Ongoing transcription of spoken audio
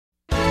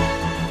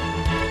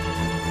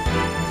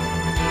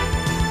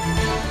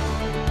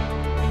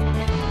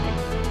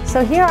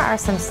So here are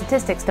some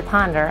statistics to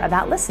ponder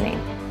about listening.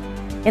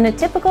 In a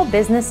typical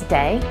business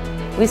day,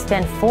 we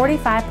spend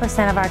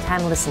 45% of our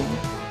time listening,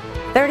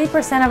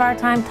 30% of our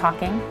time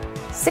talking,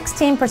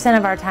 16%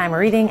 of our time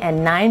reading, and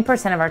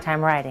 9% of our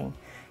time writing.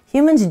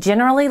 Humans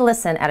generally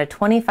listen at a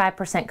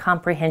 25%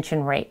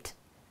 comprehension rate.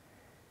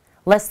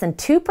 Less than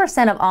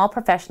 2% of all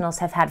professionals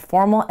have had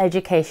formal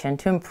education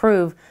to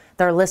improve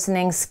their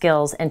listening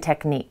skills and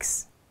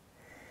techniques.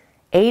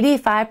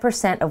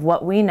 85% of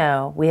what we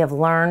know we have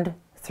learned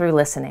through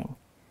listening.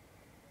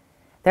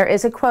 There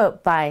is a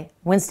quote by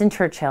Winston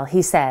Churchill.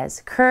 He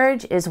says,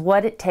 "Courage is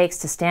what it takes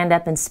to stand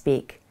up and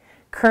speak.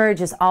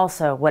 Courage is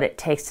also what it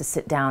takes to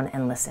sit down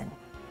and listen."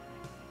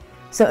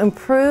 So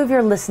improve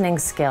your listening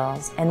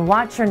skills and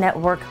watch your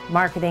network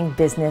marketing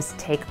business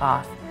take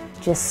off.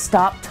 Just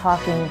stop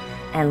talking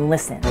and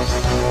listen.